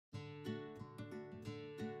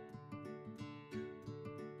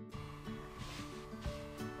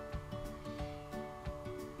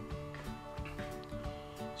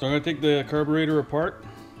So I'm going to take the carburetor apart.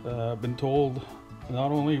 I've been told not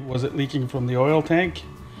only was it leaking from the oil tank,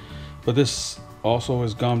 but this also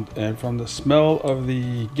is gummed, and from the smell of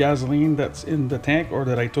the gasoline that's in the tank, or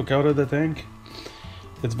that I took out of the tank,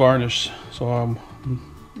 it's varnish. So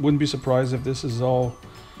wouldn't be surprised if this is all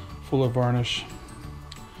full of varnish.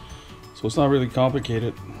 So it's not really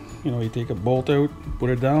complicated. You know, you take a bolt out, put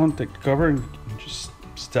it down, take the cover, and just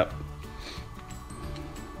step.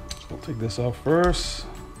 So I'll take this off first.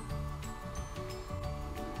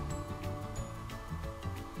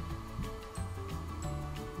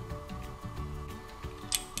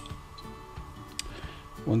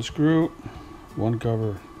 One screw, one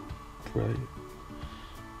cover. Right.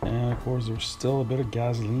 And of course there's still a bit of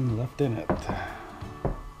gasoline left in it.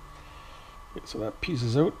 Okay, so that piece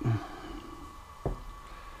is out.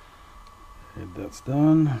 And that's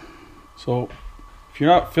done. So if you're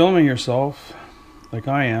not filming yourself like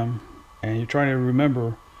I am, and you're trying to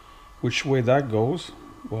remember which way that goes,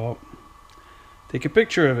 well, take a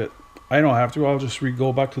picture of it. I don't have to, I'll just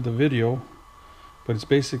go back to the video, but it's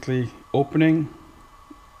basically opening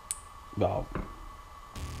valve.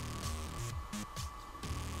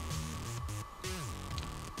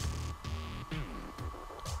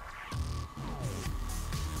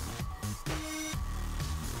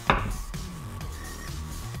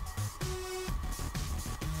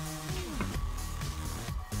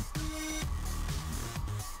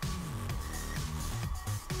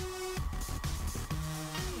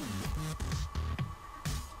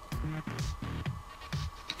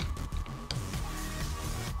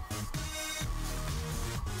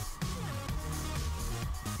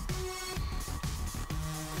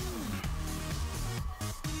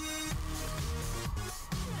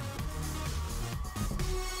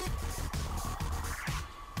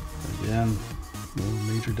 Again, no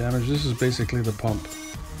major damage. This is basically the pump.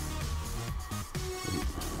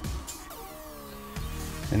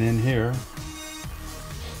 And in here,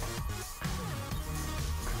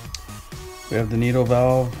 we have the needle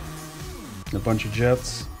valve, a bunch of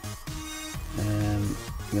jets, and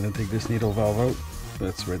I'm going to take this needle valve out.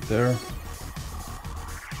 That's right there.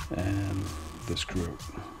 And the screw out.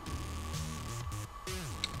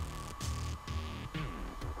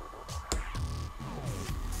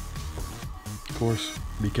 Of course,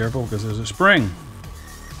 be careful because there's a spring,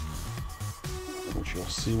 which you'll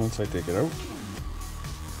see once I take it out.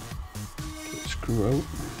 Okay, screw out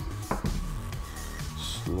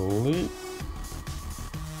slowly.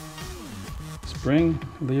 Spring,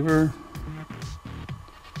 lever,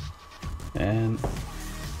 and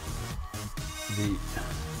the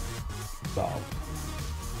valve,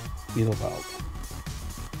 needle valve.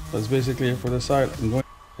 That's basically it for this side. I'm going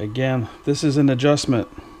again. This is an adjustment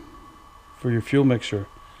for your fuel mixture.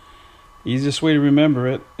 Easiest way to remember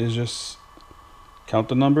it is just count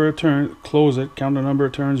the number of turns, close it, count the number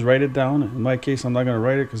of turns, write it down. In my case, I'm not going to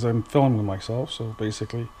write it because I'm filming myself. So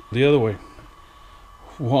basically, the other way: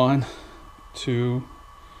 1, 2,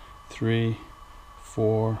 3,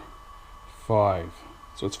 4, 5.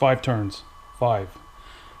 So it's 5 turns. 5.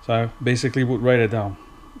 So I basically would write it down.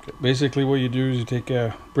 Okay. Basically, what you do is you take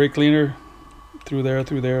a brake cleaner through there,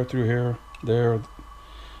 through there, through here, there.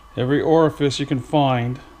 Every orifice you can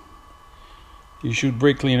find, you shoot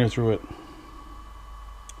brake cleaner through it.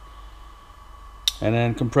 And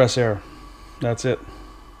then compress air. That's it.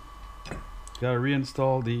 Got to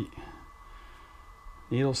reinstall the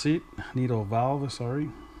needle valve, sorry.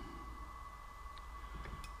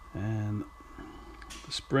 And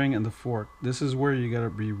the spring and the fork. This is where you got to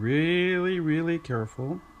be really, really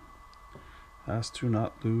careful as to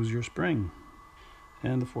not lose your spring.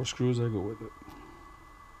 And the 4 screws that go with it.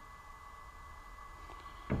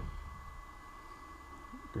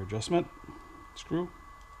 Your adjustment screw,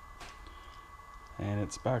 and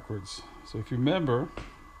it's backwards. So if you remember,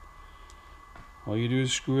 all you do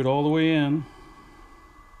is screw it all the way in,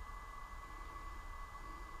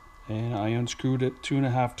 and I unscrewed it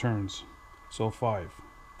 2.5 turns, so 5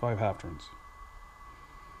 half turns.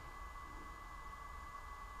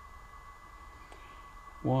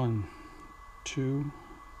 One, 2,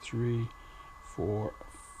 3, 4,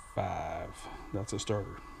 5. That's a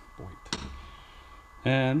starter point.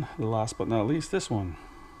 And the last but not least, this one.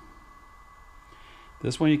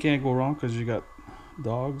 This one you can't go wrong because you got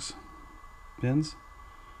dogs, pins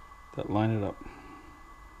that line it up.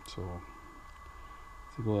 So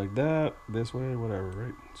does it go like that, this way, whatever,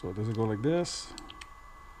 right? So does it go like this?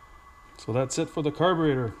 So that's it for the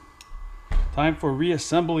carburetor. Time for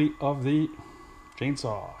reassembly of the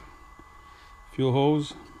chainsaw. Fuel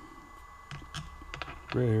hose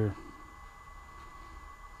right here.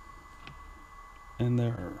 In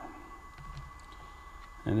there.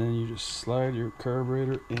 And then you just slide your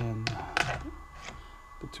carburetor in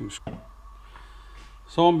the two screws.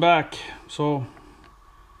 So I'm back. So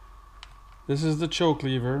this is the choke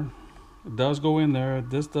lever. It does go in there.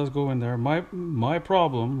 This does go in there. My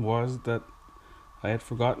problem was that I had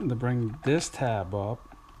forgotten to bring this tab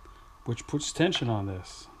up, which puts tension on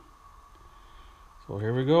this. So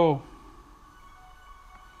here we go.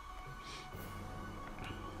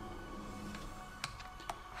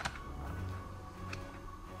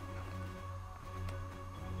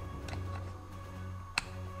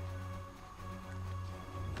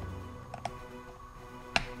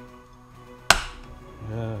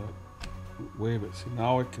 Yeah, wave it. See,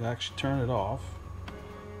 now I can actually turn it off,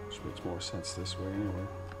 which makes more sense this way anyway.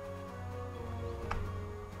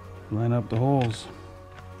 Line up the holes.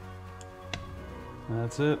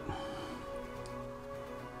 That's it.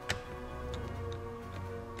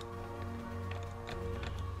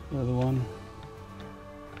 The other one.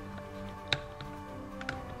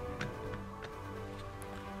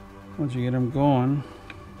 Once you get them going,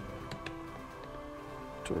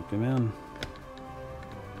 torque them in.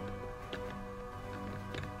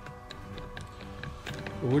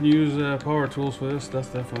 I wouldn't use power tools for this. That's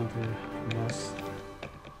definitely a must.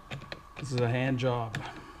 This is a hand job.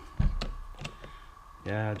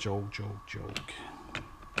 Yeah, joke.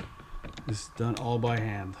 This is done all by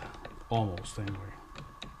hand. Almost, anyway.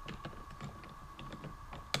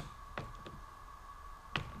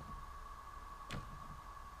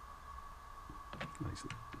 Nice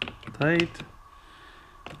and tight.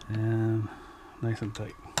 And nice and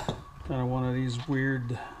tight. Kind of one of these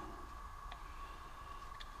weird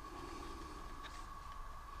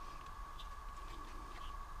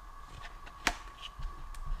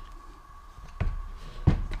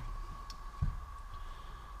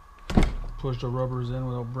push the rubbers in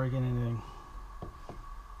without breaking anything.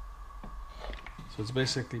 So it's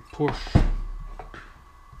basically push.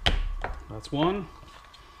 That's one.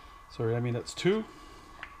 Sorry, I mean that's two.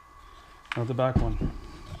 Now the back one.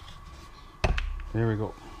 There we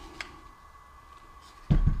go.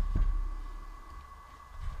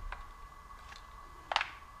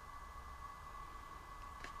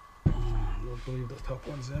 I don't believe the top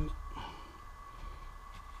one's in.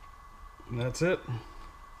 And that's it.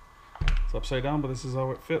 It's upside down, but this is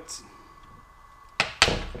how it fits.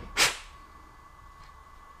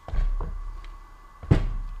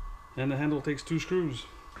 And the handle takes 2 screws.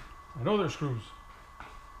 I know there's screws.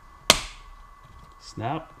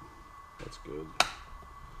 Snap. That's good.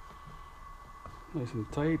 Nice and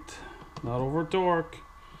tight. Not over torque.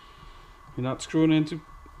 You're not screwing into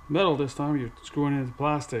metal this time. You're screwing into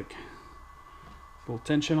plastic. A little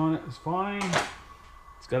tension on it is fine.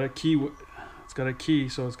 It's got a key. It's got a key,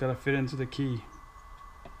 so it's got to fit into the key.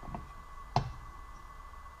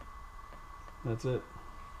 That's it.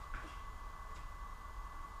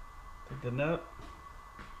 Take the nut,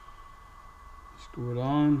 screw it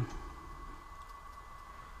on,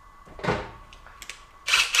 get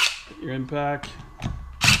your impact,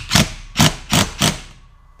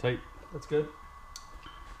 tight, that's good.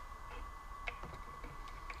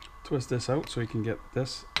 Twist this out so you can get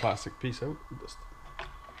this plastic piece out. Just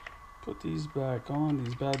put these back on,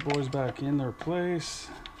 these bad boys back in their place,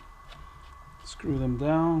 screw them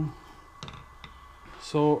down.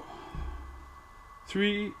 So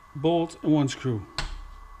 3 bolts and 1 screw.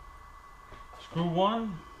 Screw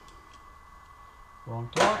 1, wrong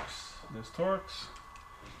torques, this torques.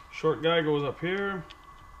 Short guy goes up here.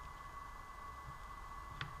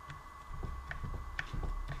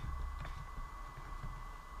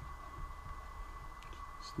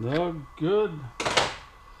 Snug, good.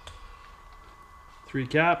 3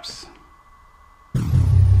 caps.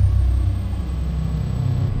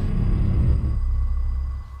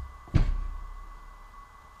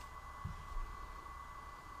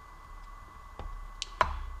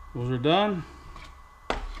 Those are done.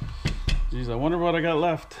 Geez, I wonder what I got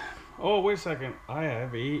left. Oh, wait a second. I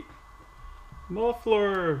have a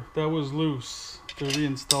muffler that was loose to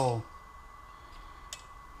reinstall.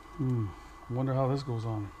 I wonder how this goes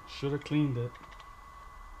on. Should have cleaned it.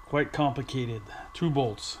 Quite complicated. 2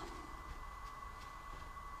 bolts.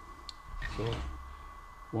 So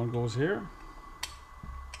one goes here.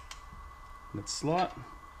 That slot.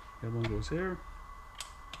 The other one goes here.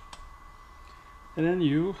 And then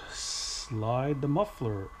you slide the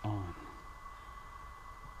muffler on.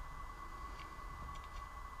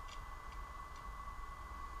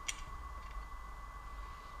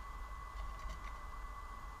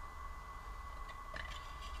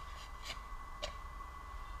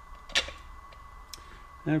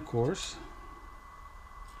 And of course,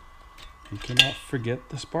 you cannot forget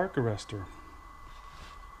the spark arrestor.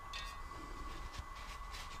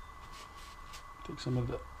 Take some of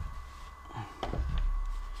the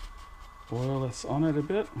oil that's on it a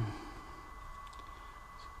bit.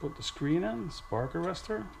 Put the screen in, spark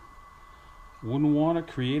arrestor. Wouldn't want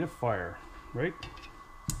to create a fire, right?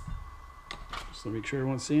 Just to make sure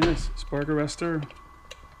everyone's seeing this. Spark arrestor.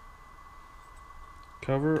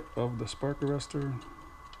 Cover of the spark arrestor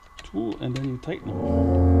tool, and then you tighten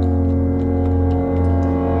them.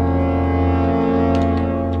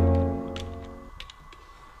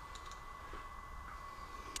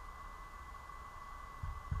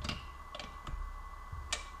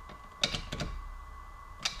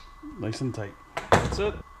 Nice and tight. That's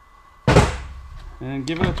it. And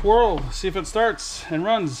give it a twirl. See if it starts and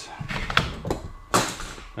runs.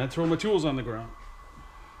 And throw my tools on the ground.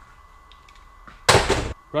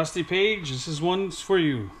 Rusty Page, this is one's for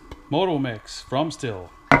you. Moto Mix from Stihl.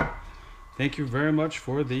 Thank you very much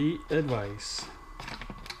for the advice.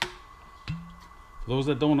 For those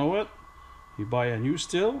that don't know it, you buy a new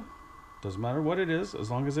Stihl, doesn't matter what it is, as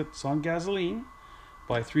long as it's on gasoline,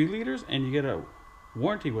 buy 3 liters and you get a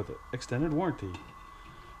warranty with it, extended warranty,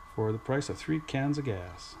 for the price of 3 cans of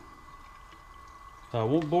gas. I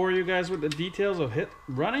won't bore you guys with the details of it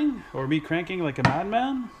running or me cranking like a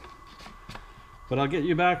madman, but I'll get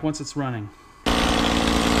you back once it's running.